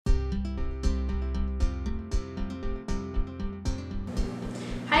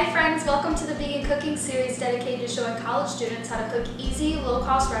Hi friends, welcome to the vegan cooking series dedicated to showing college students how to cook easy,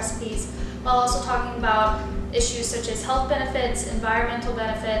 low-cost recipes while also talking about issues such as health benefits, environmental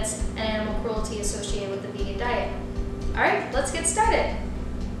benefits, and animal cruelty associated with the vegan diet. Alright, let's get started.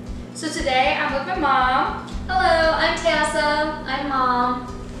 So today I'm with my mom. Hello, I'm Tessa. I'm Mom.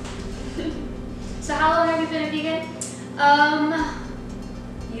 So how long have you been a vegan?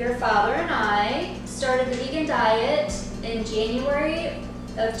 Your father and I started the vegan diet in January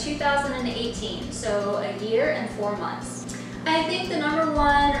of 2018, so a year and 4 months. I think the number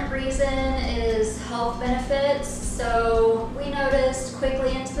one reason is health benefits. So we noticed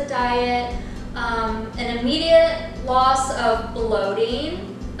quickly into the diet an immediate loss of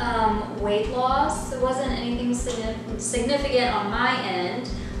bloating, weight loss. It wasn't anything significant on my end,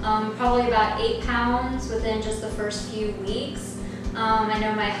 probably about 8 pounds within just the first few weeks. I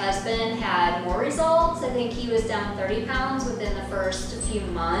know my husband had more results. I think he was down 30 pounds within the first few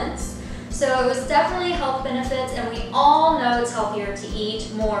months. So it was definitely health benefits, and we all know it's healthier to eat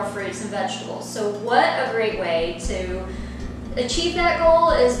more fruits and vegetables. So what a great way to achieve that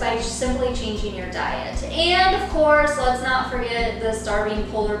goal is by simply changing your diet. And of course, let's not forget the starving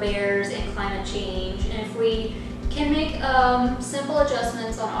polar bears and climate change. And if we can make simple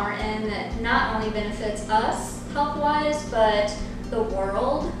adjustments on our end that not only benefits us health-wise, but the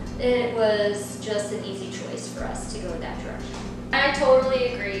world, it was just an easy choice for us to go that direction. I totally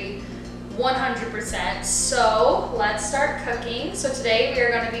agree, 100%. So let's start cooking. So today we are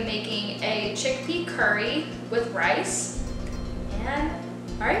going to be making a chickpea curry with rice. And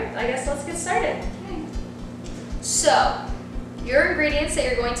alright, I guess let's get started. Okay. So your ingredients that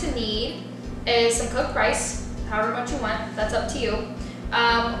you're going to need is some cooked rice, however much you want, that's up to you.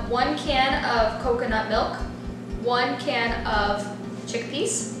 1 can of coconut milk, 1 can of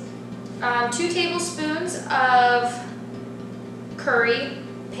chickpeas, 2 tablespoons of curry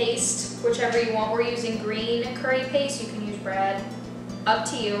paste, whichever you want. We're using green curry paste. You can use red, up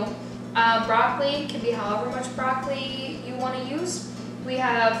to you. Broccoli can be however much broccoli you want to use. We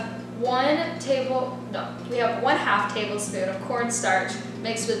have 1/2 tablespoon of cornstarch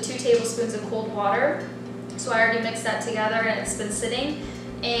mixed with 2 tablespoons of cold water. So I already mixed that together and it's been sitting.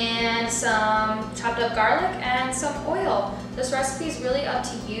 And some chopped up garlic and some oil. This recipe is really up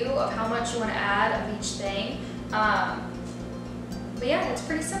to you of how much you want to add of each thing. But yeah, it's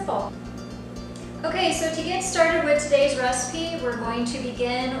pretty simple. Okay, so to get started with today's recipe, we're going to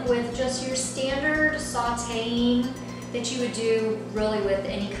begin with just your standard sauteing that you would do really with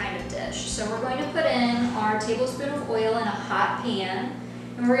any kind of dish. So we're going to put in our tablespoon of oil in a hot pan,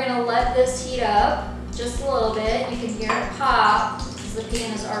 and we're going to let this heat up just a little bit. You can hear it pop. The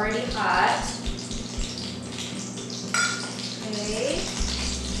pan is already hot. Okay,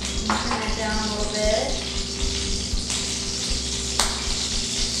 turn it down a little bit.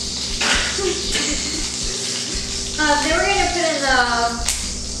 Then we're going to put in the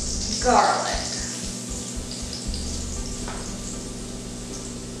garlic.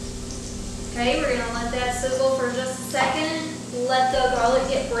 Okay, we're going to let that sizzle for just a second. Let the garlic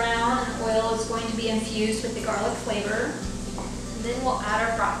get brown, and the oil is going to be infused with the garlic flavor. Then we'll add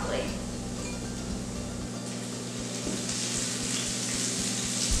our broccoli.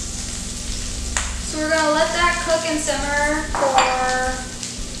 So we're going to let that cook and simmer for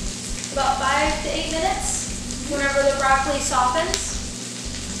about 5 to 8 minutes whenever the broccoli softens.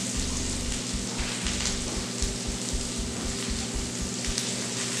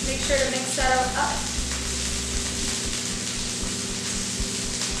 Make sure to mix that up.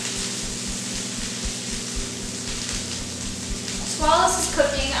 While this is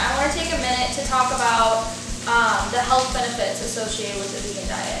cooking, I want to take a minute to talk about the health benefits associated with the vegan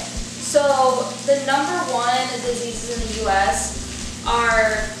diet. So the #1 diseases in the U.S.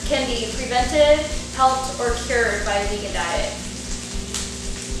 can be prevented, helped, or cured by a vegan diet.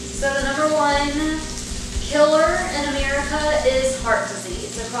 So the #1 killer in America is heart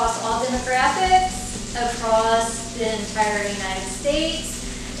disease across all demographics, across the entire United States.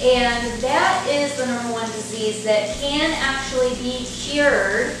 And that is the #1 disease that can actually be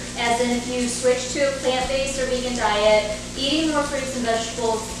cured, as in if you switch to a plant-based or vegan diet, eating more fruits and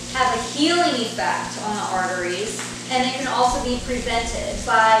vegetables have a healing effect on the arteries, and it can also be prevented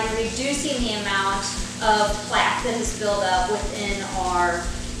by reducing the amount of plaque that is built up within our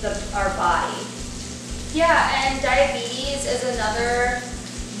body. Yeah, and diabetes is another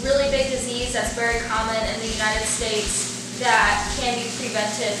really big disease that's very common in the United States that can be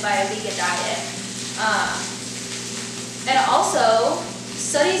prevented by a vegan diet. And also,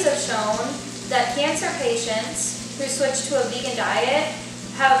 studies have shown that cancer patients who switch to a vegan diet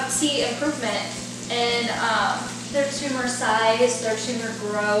see improvement in their tumor size, their tumor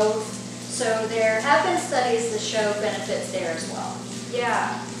growth. So there have been studies that show benefits there as well.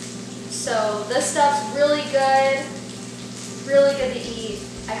 Yeah. So this stuff's really good to eat.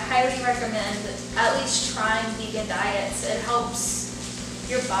 I highly recommend at least trying vegan diets. It helps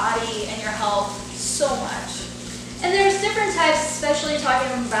your body and your health so much. And there's different types, especially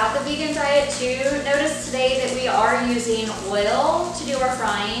talking about the vegan diet too. Notice today that we are using oil to do our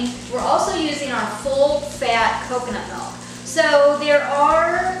frying. We're also using our full fat coconut milk. So there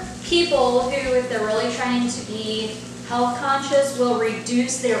are people who, if they're really trying to be health conscious, will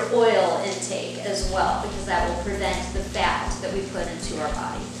reduce their oil intake as well, because that will prevent the fat that we put into our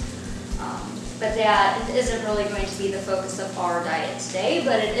body. But that isn't really going to be the focus of our diet today,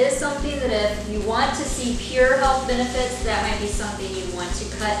 but it is something that if you want to see pure health benefits, that might be something you want to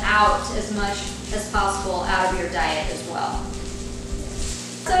cut out as much as possible out of your diet as well.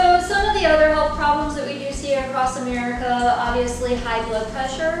 So some of the other health problems that we do see across America, obviously high blood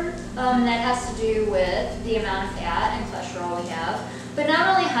pressure, that has to do with the amount of fat and cholesterol we have. But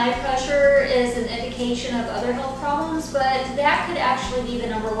not only high pressure is an indication of other health problems, but that could actually be the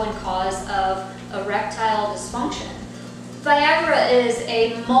 #1 cause of erectile dysfunction. Viagra is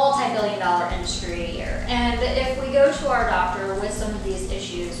a multi-billion-dollar industry a year, and if we go to our doctor with some of these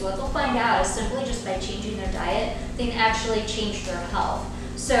issues, what they'll find out is simply just by changing their diet, they can actually change their health.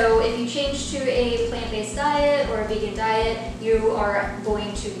 So if you change to a plant-based diet or a vegan diet, you are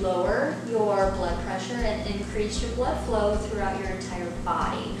going to lower your blood pressure and increase your blood flow throughout your entire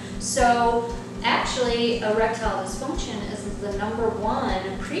body. So actually, erectile dysfunction is the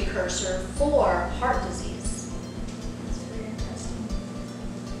 #1 precursor for heart disease. That's very interesting.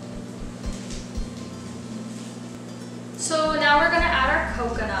 So now we're going to add our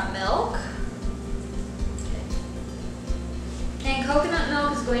coconut milk. And coconut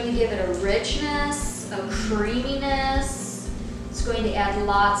milk is going to give it a richness, a creaminess. It's going to add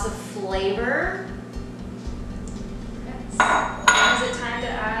lots of flavor. Is it time to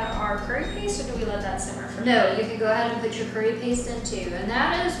add our curry paste, or do we let that simmer for a No, minute? you can go ahead and put your curry paste in too. And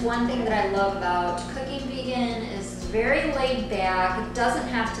that is one thing that I love about cooking vegan is it's very laid back. It doesn't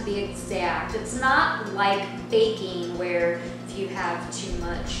have to be exact. It's not like baking where if you have too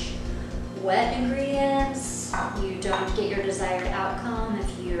much wet ingredients, you don't get your desired outcome.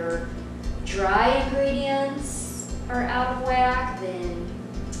 If your dry ingredients are out of whack, then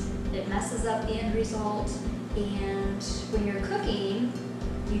it messes up the end result. And when you're cooking,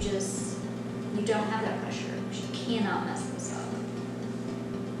 you don't have that pressure. You cannot mess this up.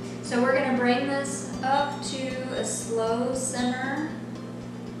 So we're gonna bring this up to a slow simmer.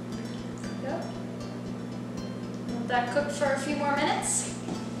 Yep. Let that cook for a few more minutes.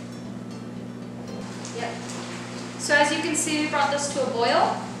 Yep. So as you can see, we brought this to a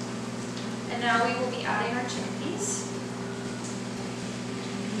boil, and now we will be adding our chickpeas.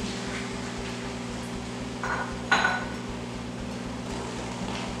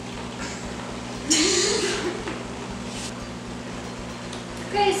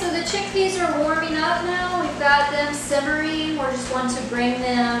 Okay, so the chickpeas are warming up now. We've got them simmering. We just want to bring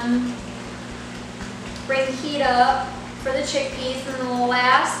the heat up for the chickpeas. And the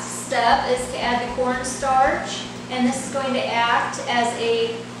last step is to add the cornstarch. And this is going to act as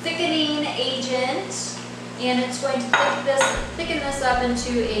a thickening agent. And it's going to thicken this up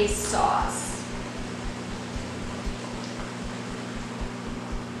into a sauce.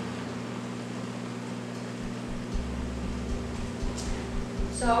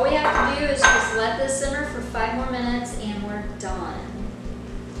 So all we have to do is just let this simmer for 5 more minutes and we're done.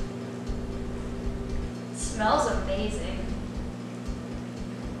 It smells amazing.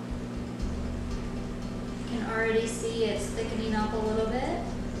 You can already see it's thickening up a little bit.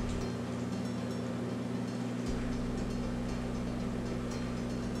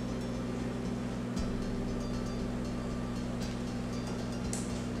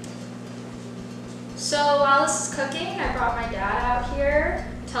 So while this is cooking, I brought my dad out here.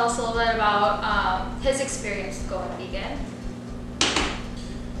 Tell us a little bit about his experience with going vegan.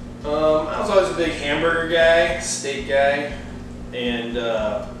 I was always a big hamburger guy, steak guy, and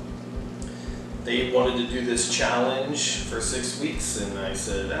they wanted to do this challenge for 6 weeks, and I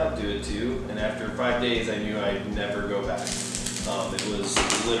said, I'll do it too. And after 5 days, I knew I'd never go back. It was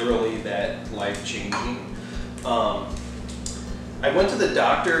literally that life-changing. I went to the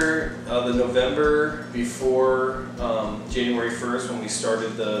doctor the November before January 1st when we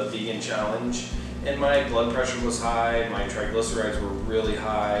started the vegan challenge, and my blood pressure was high, my triglycerides were really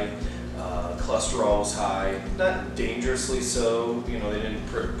high, cholesterol was high, not dangerously so, you know, they didn't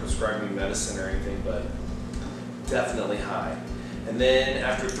prescribe me medicine or anything, but definitely high. And then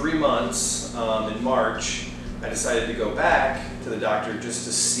after 3 months in March, I decided to go back to the doctor just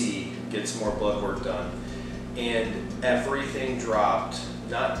to see, get some more blood work done. And everything dropped,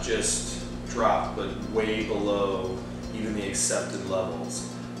 not just dropped, but way below even the accepted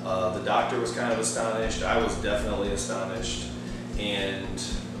levels. The doctor was kind of astonished. I was definitely astonished. And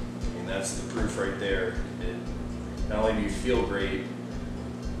I mean, that's the proof right there. Not only do you feel great,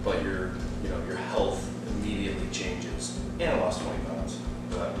 but your health immediately changes. And I lost 20 pounds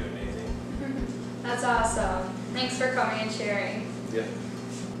without doing anything. That's awesome. Thanks for coming and sharing. Yeah.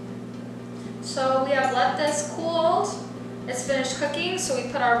 So we have let this cool. It's finished cooking, so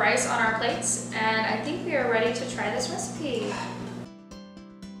we put our rice on our plates, and I think we are ready to try this recipe.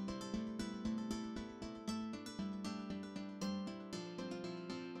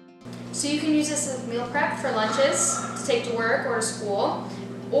 So you can use this as meal prep for lunches to take to work or to school,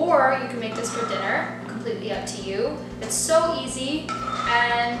 or you can make this for dinner, completely up to you. It's so easy,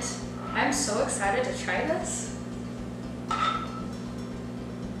 and I'm so excited to try this.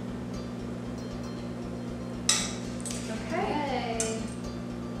 Okay.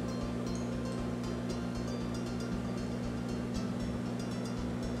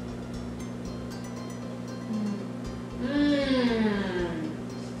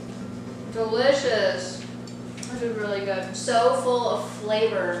 Delicious. This is really good. So full of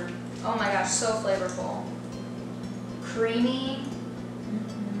flavor. Oh my gosh, so flavorful. Creamy.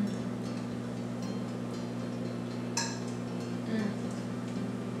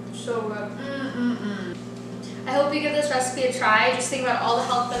 So good. I hope you give this recipe a try. Just think about all the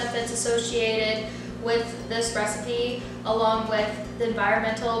health benefits associated with this recipe, along with the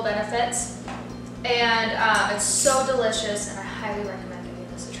environmental benefits. And it's so delicious, and I highly recommend giving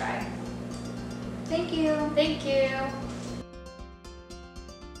this a try. Thank you. Thank you.